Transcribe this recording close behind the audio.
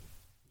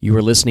You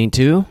are listening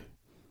to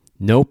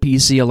No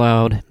PC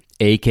Allowed,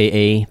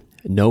 aka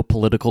No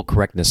Political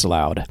Correctness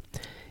Allowed,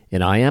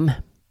 and I am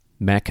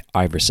Mac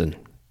Iverson.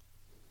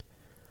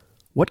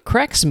 What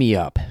cracks me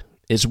up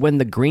is when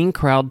the green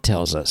crowd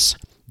tells us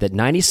that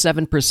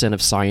 97%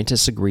 of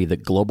scientists agree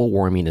that global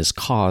warming is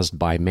caused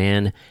by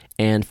man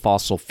and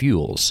fossil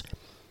fuels,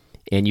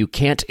 and you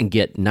can't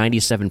get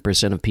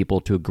 97% of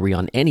people to agree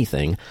on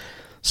anything,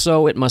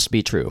 so it must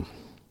be true.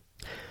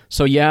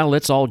 So yeah,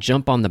 let's all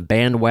jump on the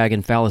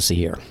bandwagon fallacy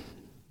here.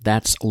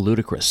 That's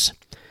ludicrous.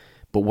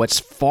 But what's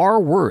far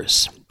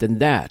worse than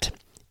that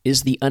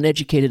is the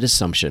uneducated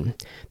assumption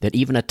that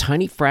even a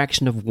tiny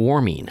fraction of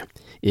warming,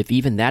 if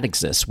even that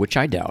exists, which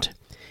I doubt,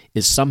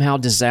 is somehow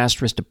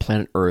disastrous to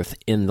planet Earth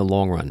in the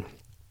long run.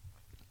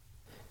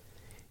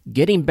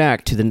 Getting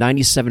back to the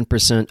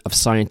 97% of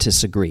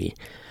scientists agree,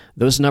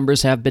 those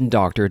numbers have been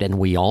doctored and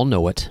we all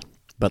know it,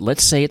 but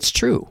let's say it's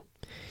true.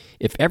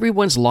 If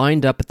everyone's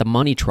lined up at the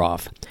money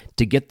trough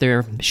to get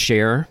their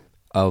share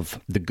of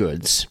the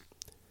goods,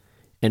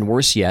 and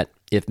worse yet,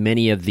 if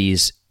many of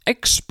these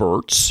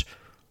experts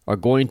are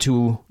going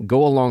to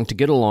go along to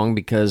get along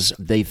because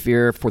they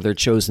fear for their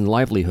chosen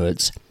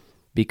livelihoods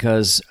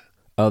because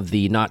of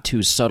the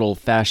not-too-subtle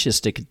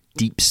fascistic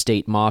deep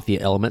state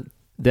mafia element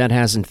that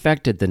has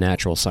infected the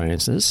natural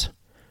sciences,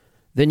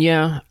 then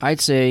yeah,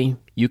 I'd say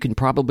you can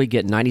probably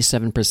get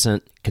 97%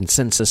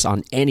 consensus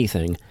on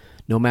anything,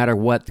 no matter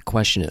what the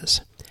question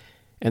is.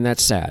 And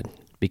that's sad,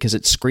 because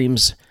it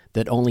screams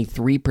that only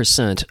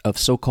 3% of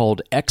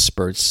so-called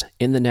experts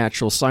in the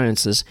natural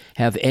sciences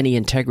have any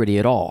integrity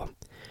at all.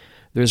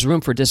 There's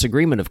room for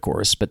disagreement, of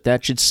course, but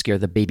that should scare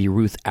the baby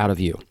Ruth out of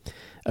you.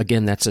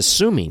 Again, that's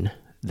assuming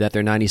that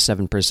their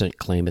 97%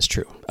 claim is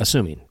true.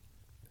 Assuming.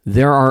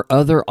 There are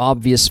other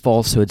obvious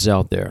falsehoods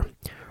out there.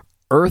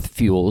 Earth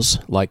fuels,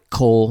 like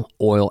coal,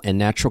 oil, and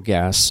natural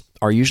gas,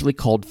 are usually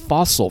called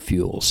fossil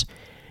fuels,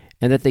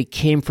 and that they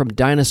came from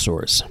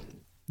dinosaurs.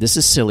 This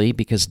is silly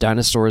because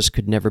dinosaurs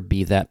could never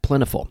be that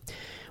plentiful.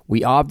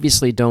 We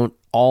obviously don't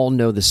all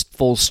know the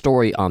full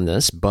story on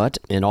this, but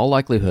in all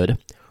likelihood,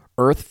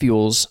 Earth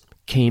fuels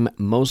came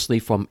mostly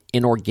from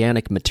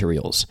inorganic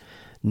materials,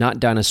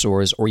 not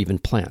dinosaurs or even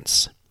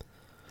plants.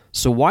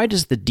 So why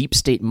does the deep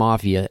state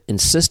mafia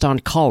insist on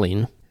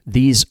calling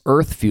these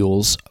Earth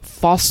fuels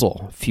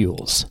fossil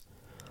fuels?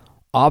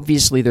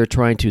 Obviously, they're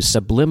trying to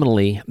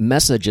subliminally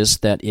message us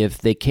that if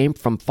they came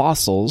from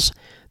fossils,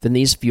 then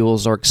these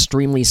fuels are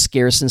extremely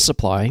scarce in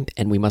supply,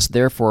 and we must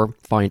therefore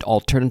find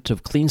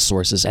alternative clean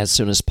sources as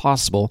soon as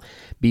possible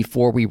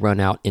before we run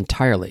out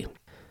entirely.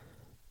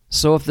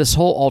 So if this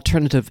whole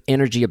alternative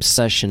energy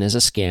obsession is a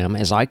scam,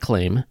 as I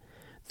claim,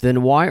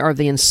 then why are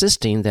they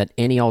insisting that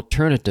any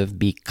alternative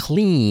be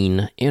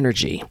clean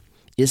energy?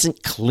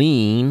 Isn't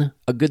clean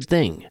a good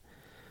thing?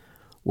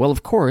 Well,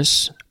 of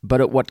course,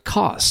 but at what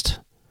cost?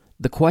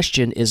 The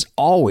question is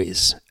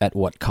always at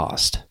what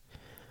cost?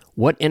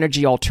 What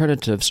energy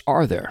alternatives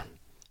are there?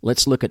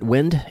 Let's look at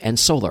wind and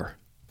solar.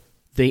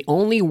 They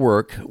only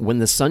work when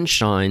the sun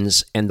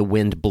shines and the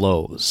wind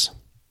blows.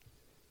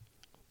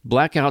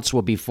 Blackouts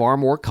will be far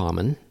more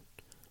common.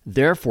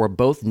 Therefore,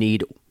 both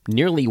need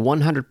nearly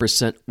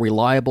 100%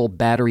 reliable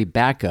battery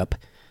backup,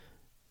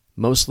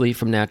 mostly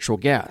from natural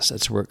gas.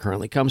 That's where it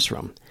currently comes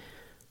from.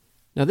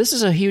 Now, this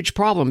is a huge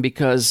problem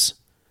because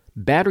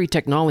battery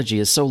technology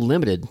is so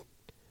limited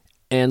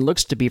and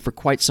looks to be for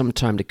quite some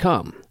time to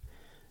come.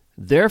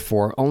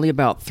 Therefore, only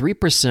about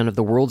 3% of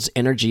the world's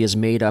energy is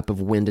made up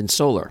of wind and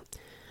solar.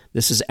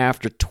 This is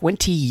after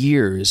 20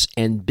 years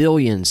and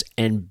billions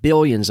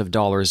of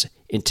dollars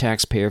in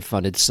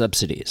taxpayer-funded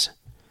subsidies.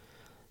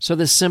 So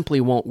this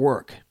simply won't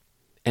work.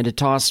 And to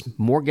toss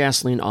more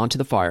gasoline onto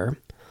the fire,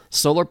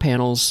 solar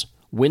panels,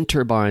 wind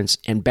turbines,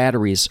 and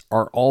batteries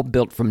are all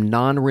built from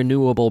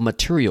non-renewable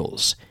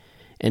materials,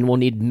 and we'll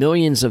need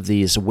millions of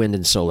these wind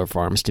and solar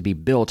farms to be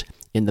built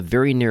in the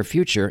very near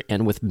future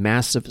and with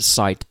massive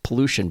site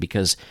pollution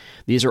because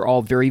these are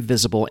all very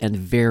visible and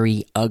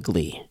very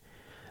ugly.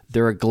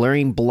 They're a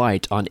glaring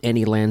blight on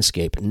any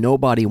landscape.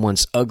 Nobody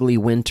wants ugly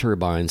wind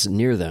turbines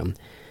near them,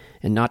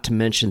 and not to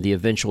mention the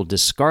eventual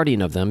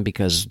discarding of them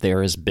because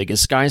they're as big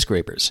as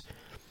skyscrapers.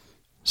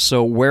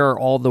 So where are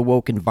all the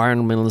woke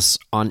environmentalists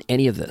on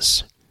any of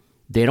this?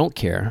 They don't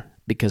care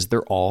because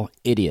they're all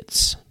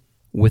idiots.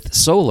 With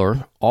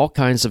solar, all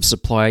kinds of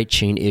supply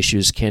chain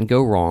issues can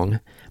go wrong,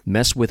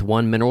 mess with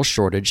one mineral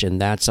shortage,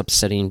 and that's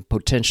upsetting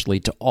potentially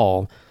to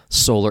all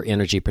solar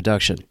energy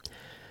production.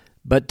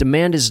 But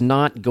demand is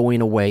not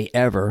going away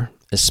ever,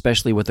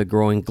 especially with a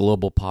growing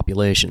global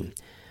population.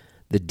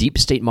 The deep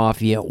state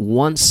mafia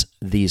wants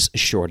these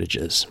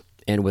shortages,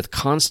 and with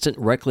constant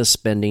reckless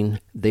spending,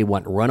 they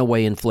want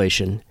runaway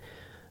inflation.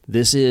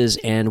 This is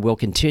and will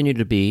continue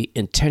to be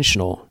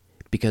intentional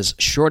because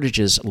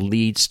shortages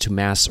leads to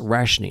mass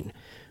rationing,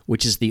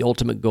 which is the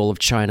ultimate goal of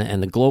China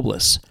and the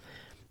globalists.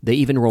 They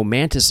even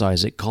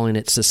romanticize it, calling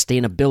it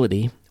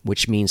sustainability,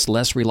 which means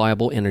less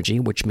reliable energy,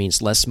 which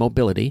means less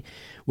mobility,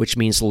 which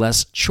means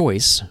less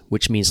choice,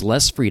 which means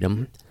less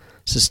freedom.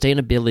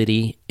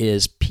 Sustainability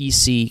is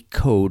PC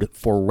code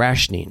for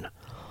rationing.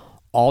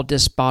 All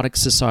despotic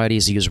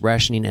societies use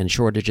rationing and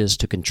shortages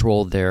to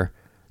control their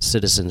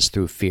citizens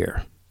through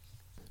fear.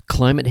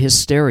 Climate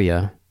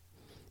hysteria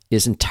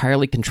is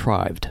entirely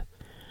contrived.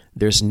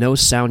 There's no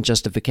sound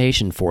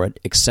justification for it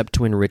except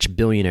to enrich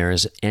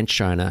billionaires and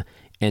China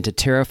and to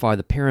terrify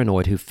the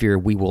paranoid who fear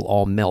we will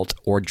all melt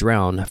or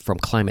drown from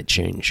climate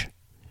change.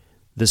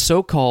 The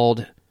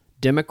so-called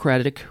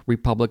Democratic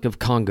Republic of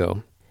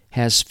Congo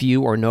has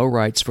few or no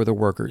rights for the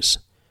workers.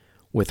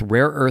 With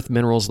rare earth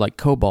minerals like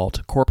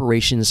cobalt,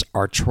 corporations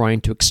are trying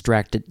to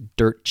extract it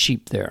dirt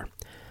cheap there.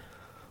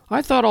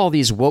 I thought all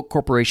these woke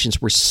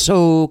corporations were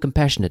so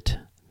compassionate.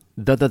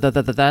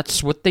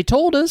 That's what they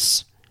told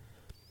us.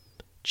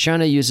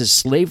 China uses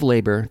slave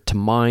labor to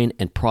mine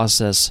and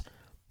process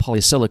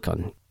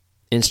polysilicon,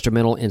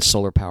 instrumental in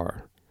solar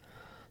power.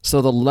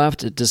 So the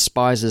left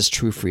despises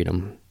true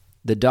freedom.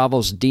 The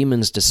Davos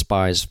demons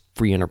despise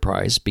free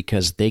enterprise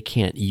because they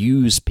can't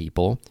use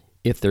people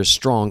if they're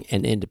strong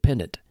and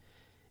independent.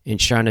 And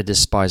China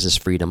despises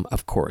freedom,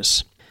 of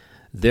course.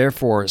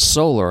 Therefore,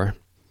 solar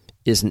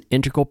is an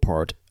integral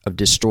part of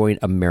destroying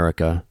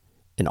America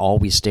and all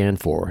we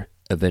stand for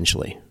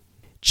eventually.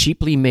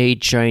 Cheaply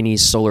made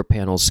Chinese solar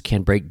panels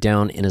can break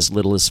down in as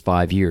little as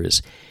 5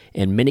 years,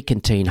 and many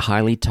contain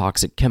highly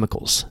toxic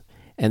chemicals,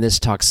 and this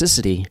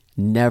toxicity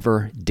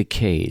never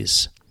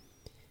decays.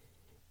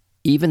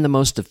 Even the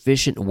most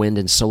efficient wind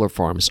and solar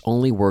farms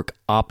only work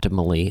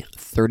optimally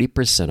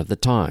 30% of the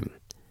time.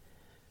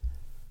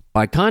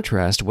 By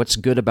contrast, what's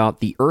good about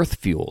the earth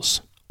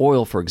fuels,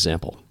 oil for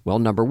example? Well,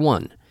 number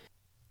one,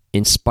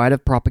 in spite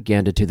of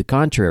propaganda to the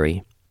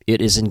contrary, it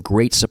is in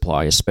great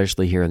supply,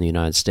 especially here in the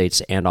United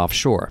States and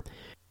offshore,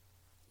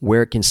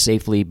 where it can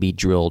safely be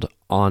drilled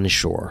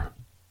onshore.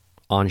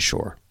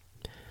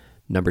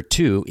 Number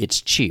two, it's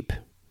cheap.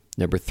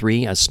 Number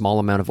three, a small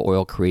amount of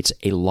oil creates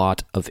a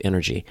lot of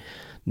energy.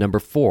 Number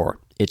four,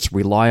 it's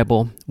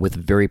reliable with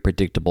very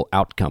predictable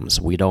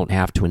outcomes. We don't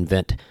have to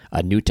invent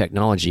a new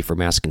technology for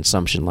mass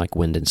consumption like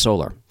wind and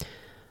solar.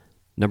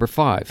 Number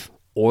five,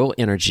 oil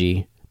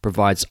energy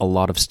provides a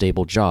lot of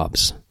stable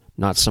jobs,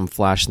 not some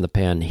flash in the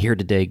pan, here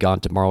today, gone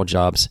tomorrow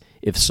jobs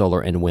if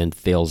solar and wind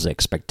fails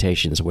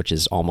expectations, which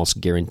is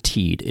almost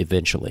guaranteed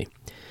eventually.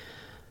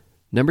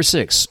 Number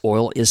six,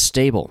 oil is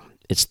stable.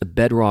 It's the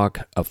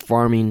bedrock of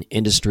farming,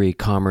 industry,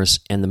 commerce,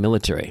 and the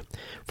military.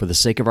 For the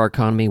sake of our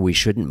economy, we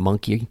shouldn't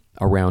monkey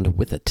around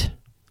with it.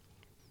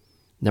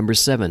 Number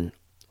seven,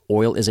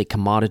 oil is a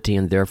commodity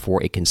and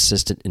therefore a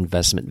consistent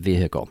investment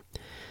vehicle.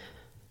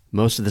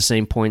 Most of the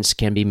same points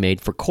can be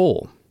made for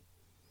coal.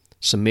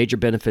 Some major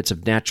benefits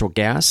of natural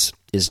gas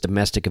is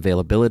domestic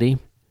availability.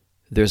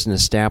 There's an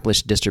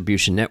established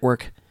distribution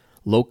network,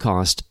 low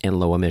cost, and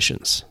low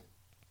emissions.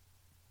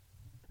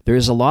 There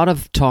is a lot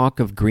of talk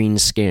of green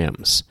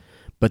scams.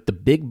 But the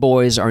big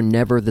boys are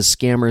never the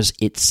scammers,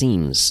 it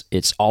seems.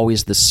 It's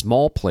always the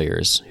small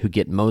players who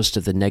get most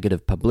of the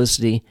negative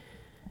publicity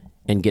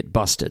and get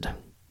busted.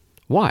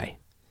 Why?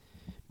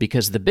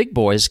 Because the big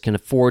boys can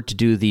afford to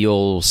do the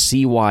old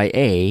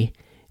CYA,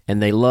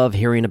 and they love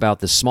hearing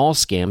about the small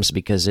scams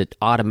because it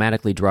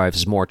automatically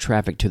drives more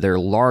traffic to their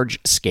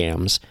large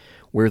scams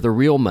where the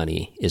real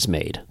money is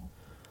made.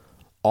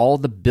 All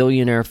the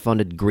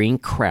billionaire-funded green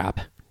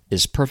crap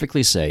is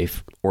perfectly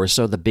safe, or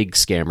so the big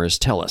scammers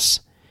tell us,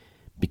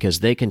 because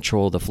they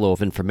control the flow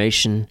of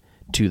information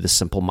to the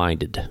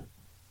simple-minded.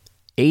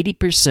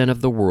 80% of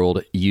the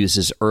world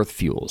uses earth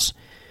fuels.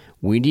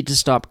 We need to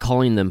stop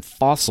calling them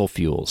fossil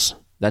fuels.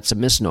 That's a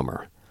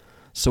misnomer.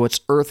 So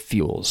it's earth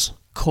fuels,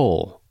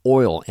 coal,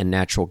 oil, and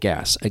natural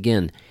gas.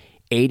 Again,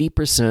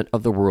 80%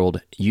 of the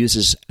world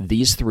uses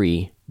these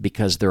three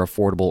because they're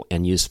affordable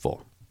and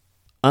useful.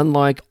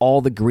 Unlike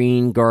all the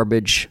green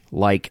garbage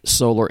like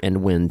solar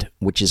and wind,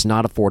 which is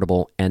not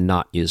affordable and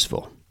not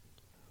useful.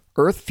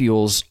 Earth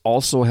fuels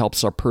also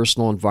helps our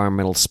personal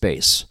environmental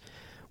space.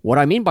 What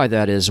I mean by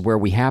that is where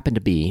we happen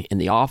to be, in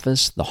the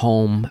office, the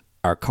home,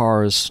 our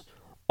cars,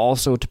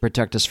 also to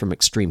protect us from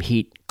extreme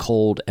heat,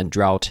 cold, and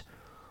drought.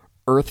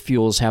 Earth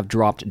fuels have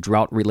dropped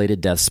drought-related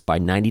deaths by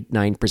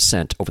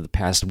 99% over the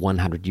past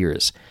 100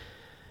 years.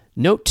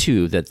 Note,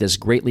 too, that this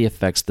greatly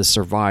affects the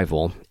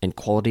survival and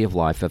quality of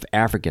life of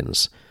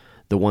Africans,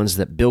 the ones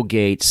that Bill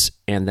Gates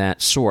and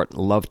that sort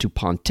love to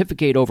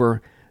pontificate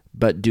over,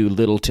 but do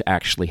little to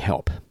actually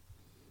help.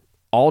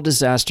 All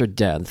disaster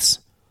deaths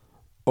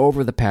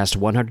over the past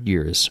 100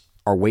 years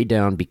are way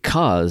down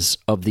because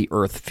of the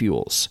earth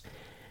fuels.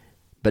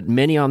 But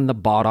many on the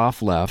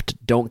bought-off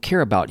left don't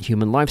care about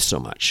human life so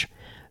much.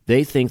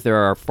 They think there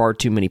are far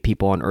too many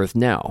people on Earth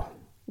now.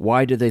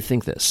 Why do they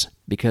think this?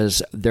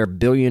 Because their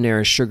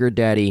billionaire sugar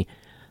daddy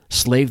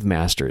slave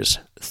masters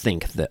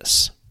think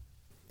this.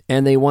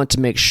 And they want to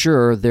make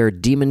sure their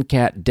demon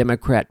cat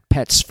Democrat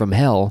pets from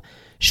hell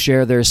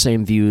share their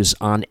same views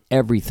on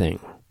everything.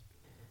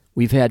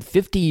 We've had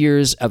 50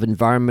 years of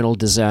environmental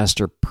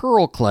disaster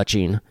pearl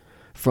clutching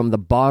from the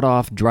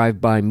bought-off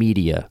drive-by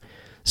media,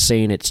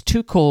 saying it's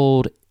too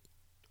cold,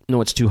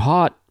 no, it's too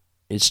hot,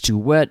 it's too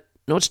wet,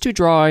 no, it's too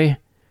dry,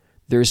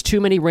 there's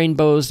too many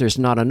rainbows, there's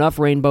not enough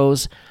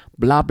rainbows,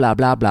 blah, blah,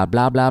 blah, blah,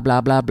 blah, blah,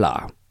 blah, blah,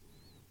 blah.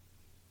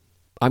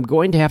 I'm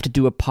going to have to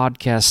do a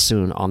podcast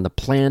soon on the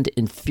planned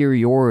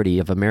inferiority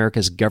of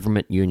America's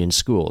government union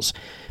schools,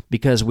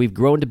 because we've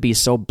grown to be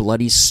so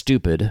bloody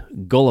stupid,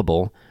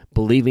 gullible,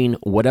 believing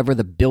whatever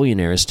the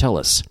billionaires tell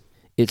us.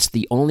 It's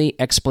the only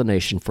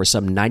explanation for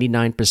some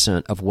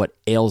 99% of what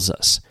ails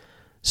us.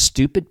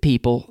 Stupid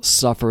people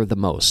suffer the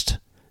most.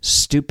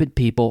 Stupid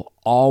people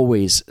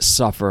always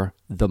suffer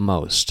the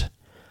most.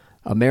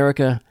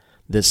 America,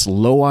 this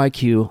low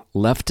IQ,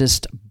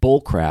 leftist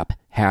bullcrap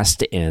has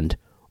to end,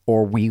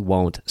 or we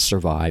won't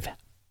survive,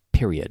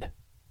 period.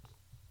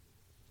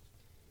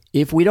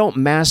 If we don't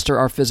master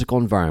our physical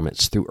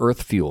environments through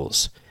earth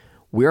fuels,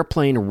 we are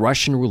playing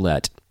Russian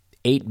roulette.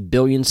 8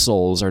 billion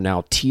souls are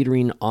now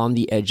teetering on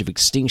the edge of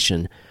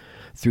extinction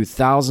through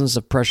thousands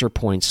of pressure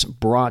points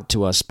brought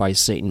to us by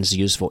Satan's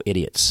useful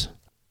idiots.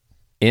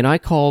 And I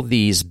call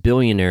these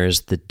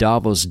billionaires the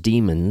Davos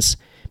demons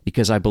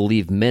because I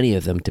believe many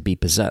of them to be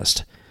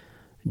possessed.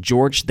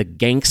 George the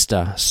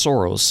Gangsta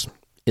Soros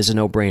is a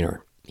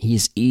no-brainer.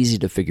 He's easy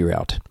to figure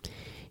out.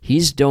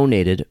 He's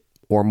donated,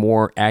 or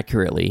more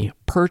accurately,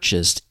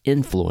 purchased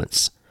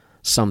influence,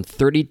 some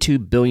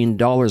 $32 billion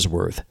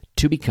worth,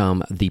 to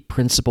become the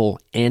principal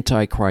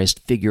Antichrist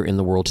figure in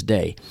the world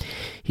today.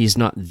 He's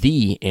not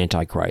the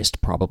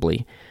Antichrist,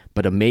 probably,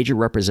 but a major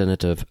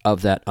representative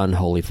of that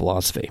unholy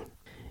philosophy.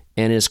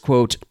 And his,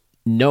 quote,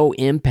 no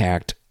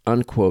impact,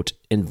 unquote,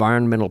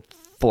 environmental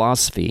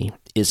philosophy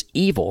is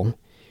evil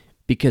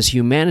because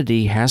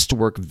humanity has to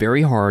work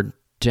very hard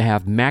to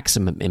have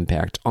maximum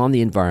impact on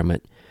the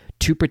environment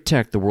to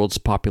protect the world's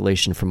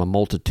population from a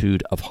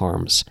multitude of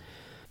harms.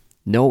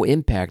 No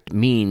impact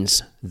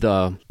means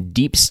the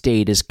deep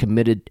state is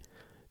committed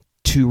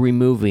to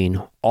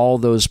removing all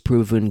those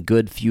proven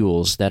good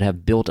fuels that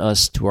have built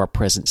us to our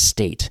present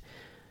state.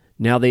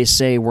 Now they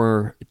say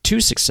we're too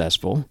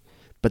successful,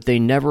 but they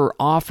never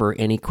offer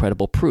any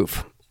credible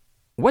proof.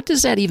 What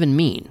does that even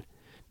mean?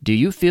 Do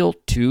you feel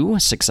too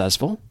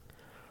successful?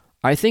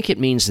 I think it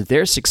means that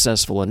they're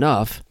successful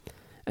enough,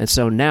 and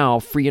so now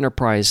free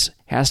enterprise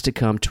has to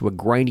come to a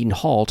grinding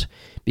halt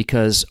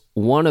because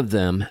one of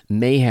them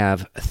may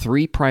have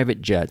 3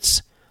 private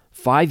jets,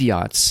 5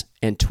 yachts,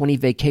 and 20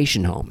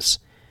 vacation homes.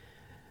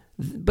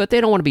 But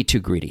they don't want to be too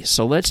greedy,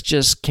 so let's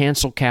just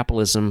cancel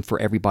capitalism for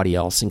everybody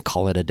else and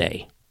call it a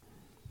day.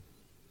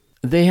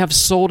 They have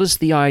sold us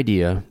the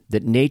idea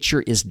that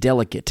nature is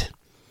delicate.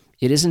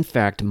 It is in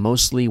fact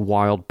mostly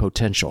wild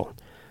potential,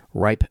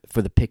 ripe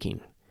for the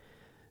picking.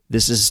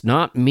 This does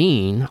not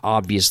mean,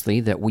 obviously,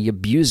 that we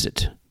abuse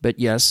it, but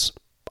yes,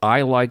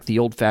 I like the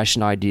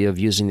old-fashioned idea of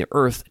using the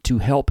earth to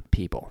help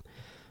people.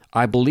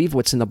 I believe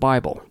what's in the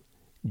Bible,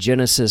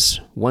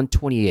 Genesis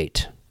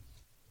 1:28.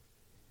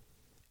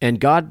 And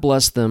God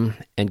blessed them,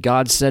 and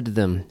God said to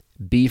them,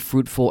 be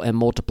fruitful and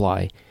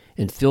multiply,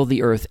 and fill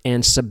the earth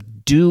and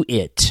subdue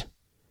it,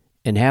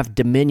 and have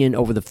dominion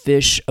over the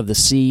fish of the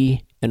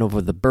sea, and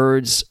over the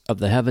birds of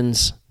the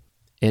heavens,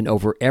 and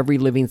over every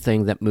living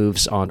thing that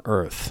moves on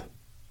earth.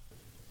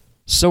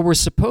 So we're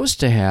supposed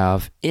to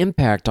have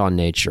impact on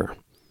nature.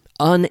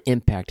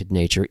 Unimpacted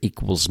nature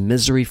equals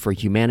misery for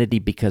humanity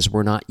because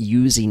we're not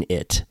using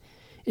it.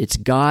 It's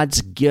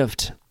God's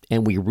gift,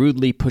 and we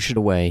rudely push it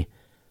away.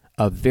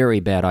 A very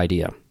bad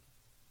idea.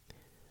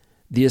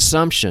 The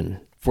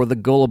assumption for the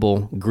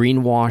gullible,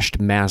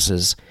 greenwashed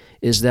masses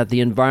is that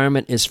the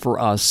environment is for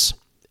us.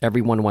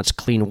 Everyone wants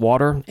clean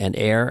water and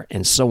air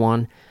and so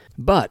on.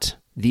 But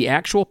the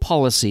actual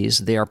policies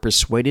they are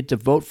persuaded to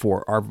vote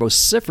for are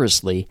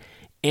vociferously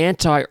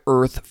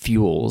anti-earth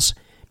fuels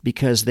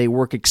because they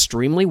work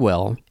extremely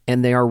well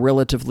and they are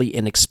relatively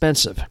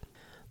inexpensive.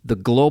 The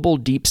global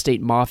deep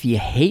state mafia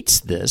hates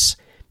this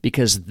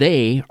because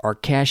they are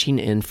cashing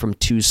in from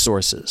 2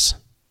 sources.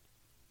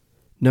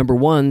 Number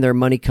 1, their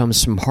money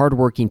comes from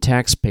hardworking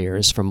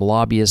taxpayers from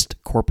lobbyist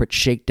corporate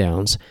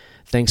shakedowns,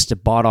 thanks to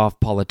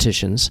bought-off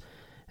politicians.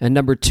 And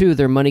number 2,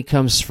 their money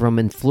comes from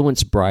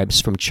influence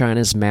bribes from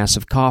China's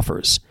massive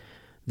coffers.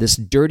 This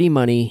dirty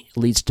money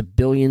leads to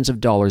billions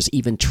of dollars,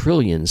 even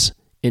trillions,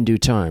 in due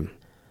time.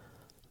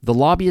 The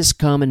lobbyists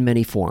come in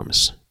many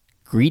forms.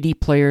 Greedy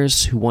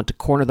players who want to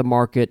corner the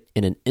market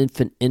in an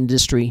infant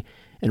industry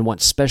and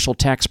want special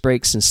tax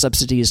breaks and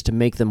subsidies to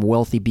make them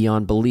wealthy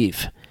beyond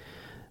belief.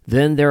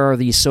 Then there are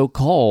the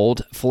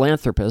so-called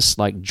philanthropists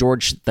like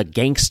George the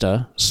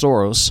Gangsta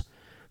Soros,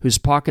 whose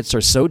pockets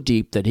are so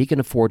deep that he can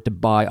afford to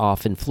buy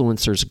off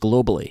influencers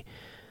globally.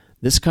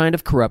 This kind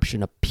of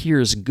corruption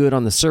appears good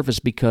on the surface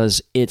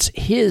because it's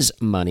his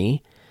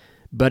money,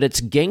 but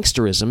it's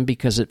gangsterism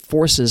because it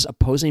forces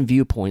opposing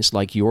viewpoints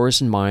like yours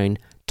and mine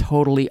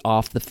totally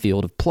off the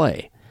field of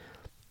play.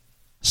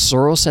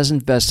 Soros has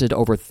invested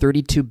over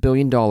 $32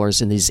 billion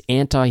in these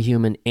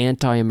anti-human,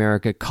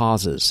 anti-America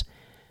causes.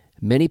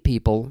 Many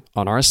people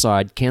on our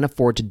side can't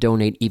afford to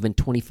donate even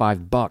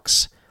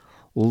 $25,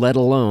 let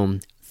alone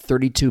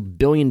 $32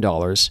 billion,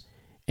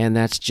 and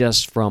that's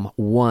just from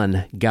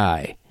one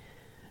guy.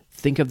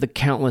 Think of the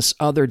countless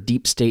other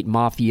deep state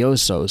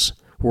mafiosos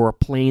who are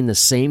playing the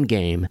same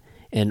game,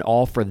 and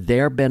all for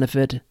their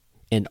benefit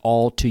and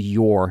all to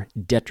your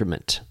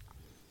detriment.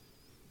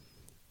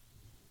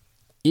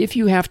 If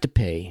you have to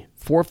pay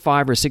 4,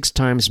 5, or 6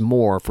 times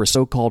more for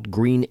so-called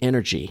green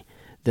energy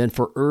than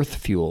for earth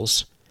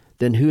fuels,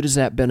 then who does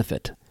that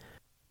benefit?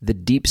 The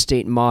deep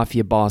state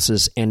mafia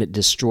bosses, and it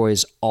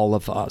destroys all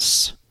of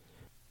us.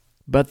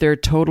 But they're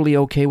totally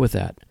okay with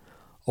that.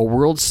 A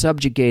world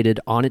subjugated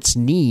on its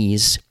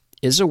knees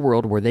is a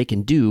world where they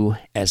can do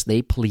as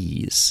they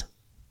please.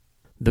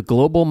 The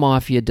global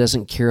mafia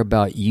doesn't care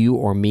about you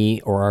or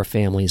me or our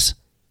families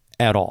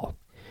at all.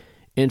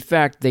 In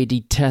fact, they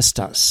detest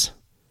us.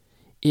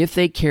 If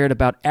they cared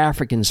about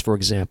Africans, for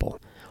example,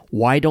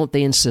 why don't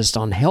they insist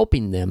on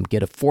helping them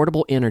get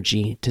affordable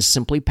energy to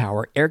simply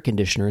power air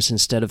conditioners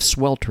instead of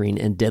sweltering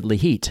in deadly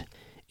heat?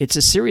 It's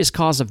a serious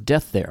cause of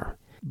death there.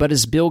 But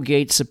is Bill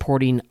Gates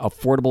supporting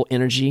affordable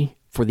energy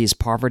for these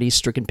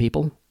poverty-stricken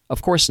people?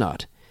 Of course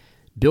not.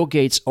 Bill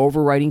Gates'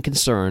 overriding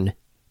concern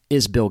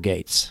is Bill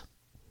Gates.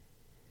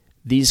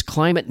 These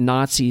climate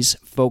Nazis'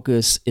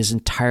 focus is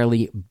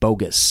entirely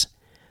bogus.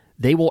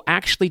 They will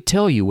actually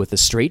tell you with a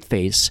straight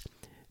face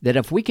that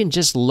if we can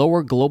just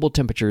lower global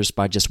temperatures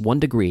by just 1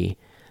 degree,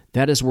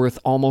 that is worth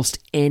almost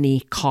any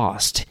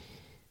cost.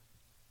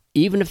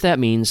 Even if that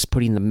means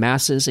putting the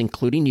masses,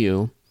 including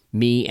you,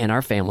 me, and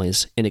our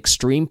families, in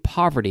extreme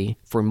poverty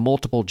for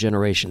multiple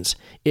generations.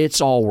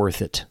 It's all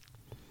worth it.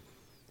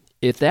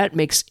 If that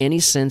makes any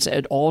sense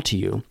at all to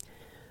you,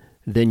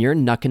 then you're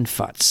knuckin'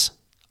 futs,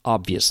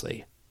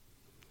 obviously.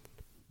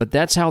 But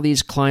that's how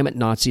these climate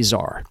Nazis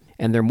are.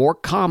 And they're more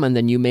common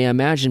than you may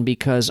imagine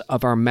because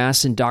of our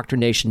mass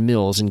indoctrination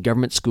mills in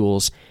government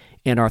schools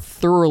and our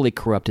thoroughly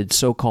corrupted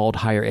so-called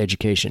higher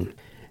education.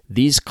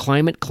 These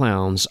climate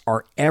clowns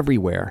are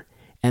everywhere,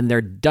 and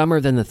they're dumber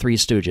than the Three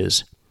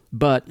Stooges,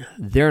 but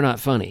they're not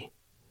funny.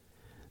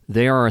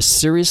 They are a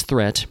serious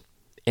threat,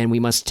 and we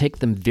must take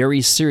them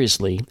very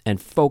seriously and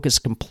focus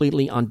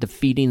completely on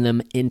defeating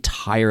them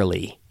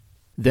entirely.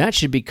 That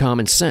should be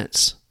common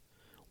sense.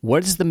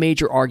 What is the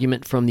major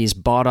argument from these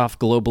bought-off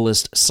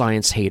globalist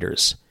science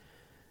haters?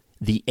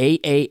 The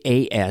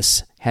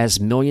AAAS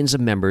has millions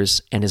of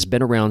members and has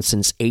been around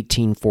since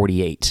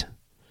 1848.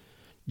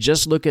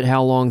 Just look at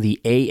how long the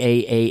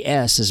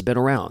AAAS has been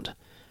around.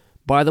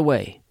 By the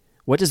way,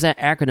 what does that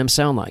acronym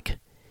sound like?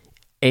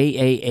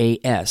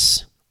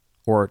 AAAS,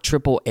 or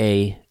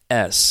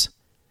AAAS.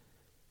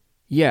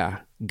 Yeah,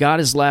 God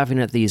is laughing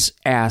at these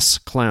ass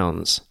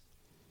clowns.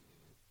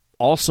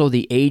 Also,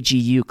 the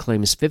AGU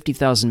claims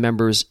 50,000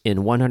 members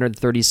in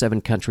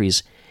 137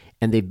 countries,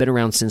 and they've been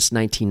around since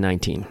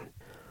 1919.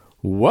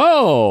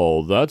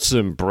 Whoa, that's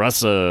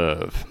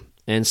impressive.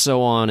 And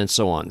so on and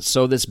so on.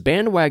 So this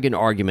bandwagon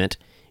argument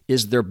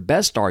is their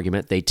best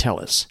argument, they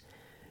tell us.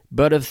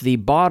 But if the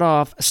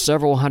bought-off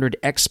several hundred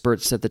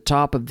experts at the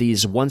top of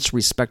these once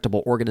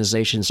respectable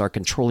organizations are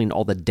controlling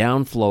all the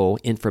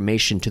downflow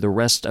information to the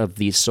rest of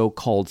these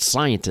so-called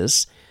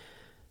scientists,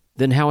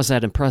 then how is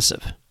that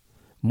impressive?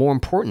 More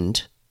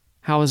important,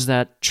 how is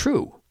that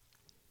true?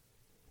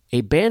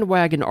 A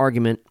bandwagon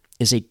argument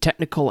is a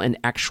technical and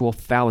actual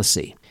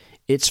fallacy.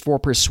 It's for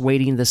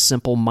persuading the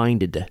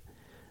simple-minded.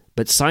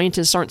 But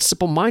scientists aren't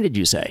simple-minded,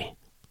 you say?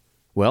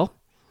 Well,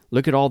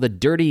 look at all the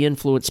dirty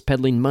influence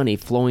peddling money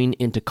flowing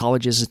into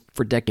colleges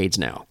for decades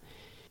now.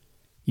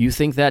 You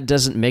think that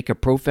doesn't make a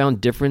profound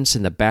difference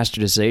in the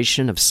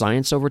bastardization of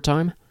science over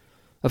time?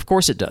 Of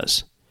course it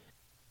does.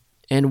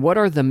 And what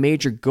are the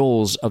major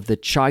goals of the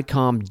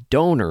Chi-Com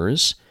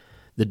donors,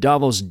 the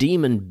Davos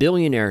demon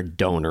billionaire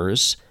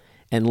donors,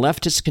 and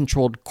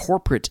leftist-controlled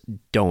corporate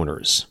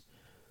donors?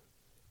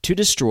 To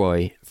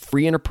destroy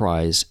free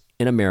enterprise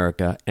in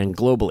America and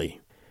globally.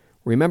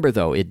 Remember,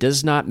 though, it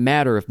does not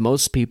matter if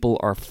most people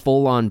are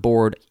full on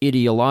board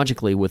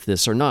ideologically with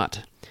this or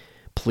not.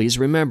 Please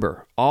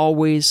remember,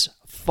 always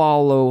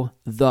follow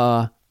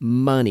the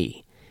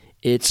money.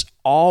 It's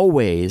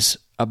always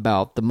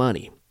about the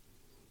money.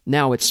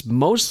 Now, it's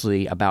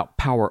mostly about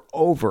power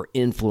over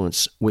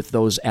influence with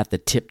those at the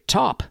tip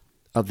top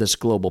of this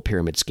global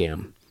pyramid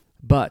scam.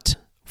 But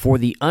for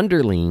the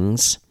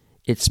underlings,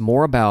 it's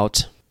more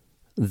about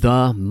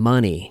the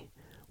money,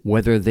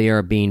 whether they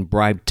are being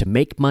bribed to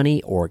make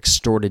money or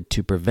extorted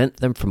to prevent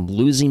them from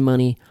losing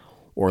money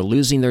or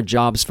losing their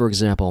jobs, for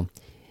example,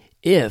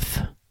 if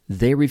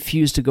they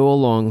refuse to go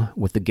along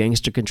with the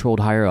gangster-controlled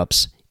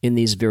higher-ups in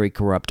these very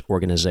corrupt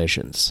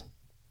organizations.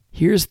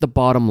 Here's the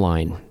bottom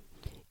line.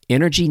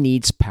 Energy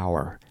needs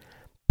power.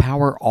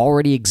 Power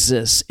already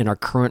exists in our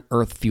current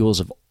earth fuels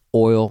of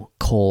oil,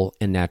 coal,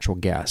 and natural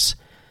gas.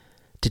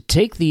 To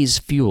take these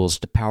fuels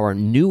to power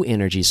new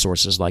energy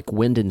sources like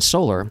wind and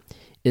solar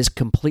is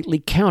completely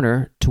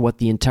counter to what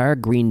the entire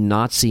green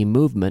Nazi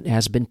movement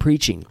has been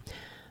preaching.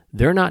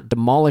 They're not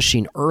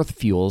demolishing earth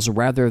fuels,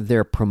 rather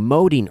they're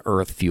promoting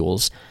earth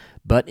fuels,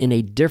 but in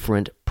a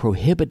different,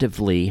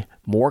 prohibitively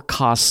more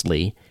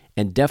costly,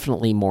 and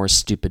definitely more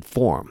stupid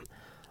form.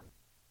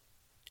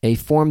 A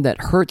form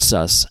that hurts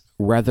us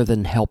rather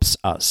than helps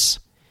us.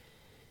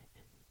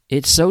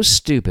 It's so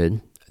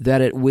stupid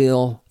that it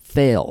will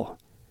fail.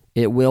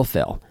 It will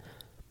fail.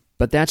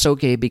 But that's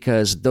okay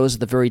because those at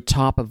the very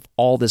top of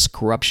all this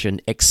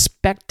corruption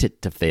expect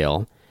it to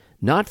fail,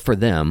 not for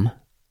them,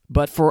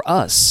 But for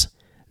us,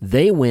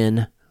 they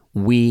win,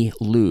 we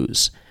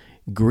lose.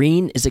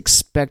 Green is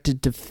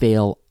expected to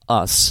fail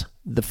us,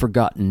 the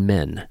forgotten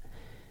men.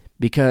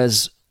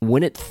 Because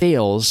when it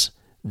fails,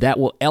 that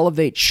will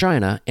elevate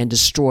China and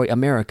destroy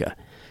America.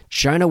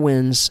 China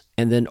wins,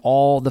 and then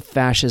all the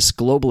fascist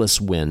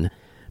globalists win,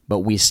 but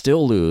we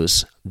still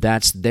lose.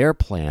 That's their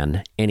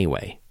plan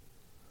anyway.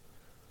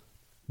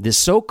 This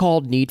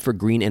so-called need for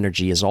green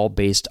energy is all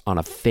based on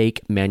a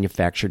fake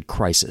manufactured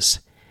crisis.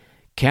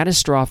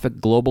 Catastrophic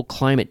global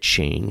climate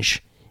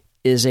change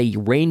is a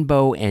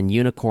rainbow and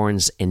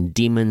unicorns and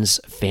demons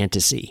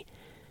fantasy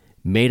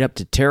made up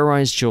to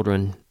terrorize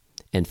children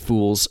and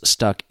fools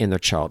stuck in their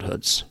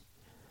childhoods.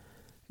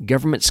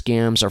 Government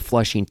scams are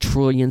flushing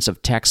trillions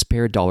of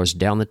taxpayer dollars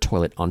down the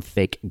toilet on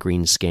fake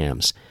green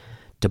scams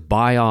to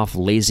buy off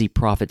lazy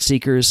profit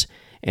seekers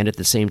and at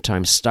the same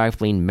time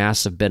stifling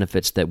massive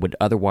benefits that would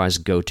otherwise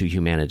go to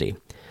humanity,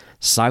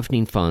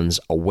 siphoning funds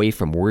away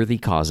from worthy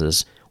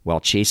causes while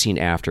chasing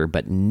after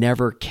but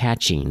never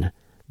catching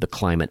the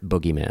climate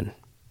boogeyman.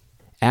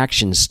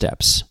 Action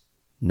steps.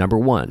 Number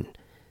 1,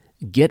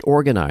 get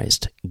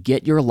organized.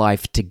 Get your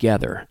life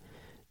together.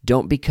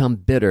 Don't become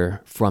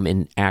bitter from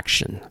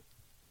inaction.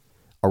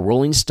 A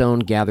rolling stone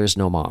gathers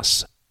no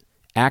moss.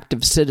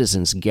 Active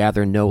citizens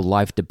gather no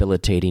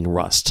life-debilitating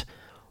rust.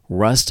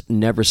 Rust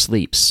never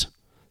sleeps,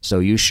 so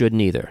you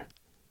shouldn't either.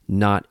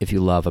 Not if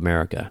you love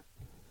America.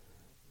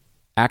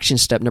 Action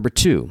step number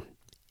 2.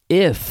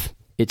 If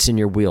it's in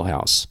your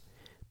wheelhouse,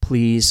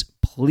 please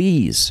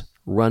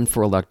run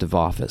for elective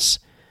office.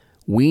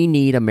 We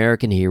need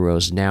American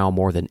heroes now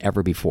more than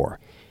ever before.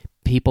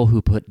 People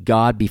who put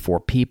God before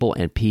people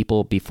and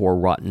people before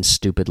rotten,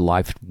 stupid,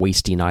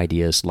 life-wasting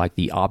ideas like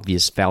the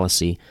obvious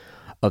fallacy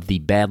of the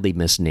badly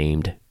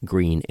misnamed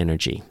green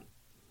energy.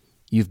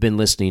 You've been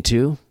listening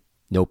to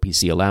No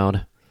PC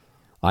Allowed.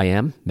 I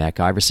am Mac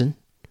Iverson.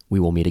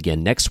 We will meet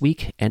again next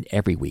week and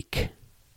every week.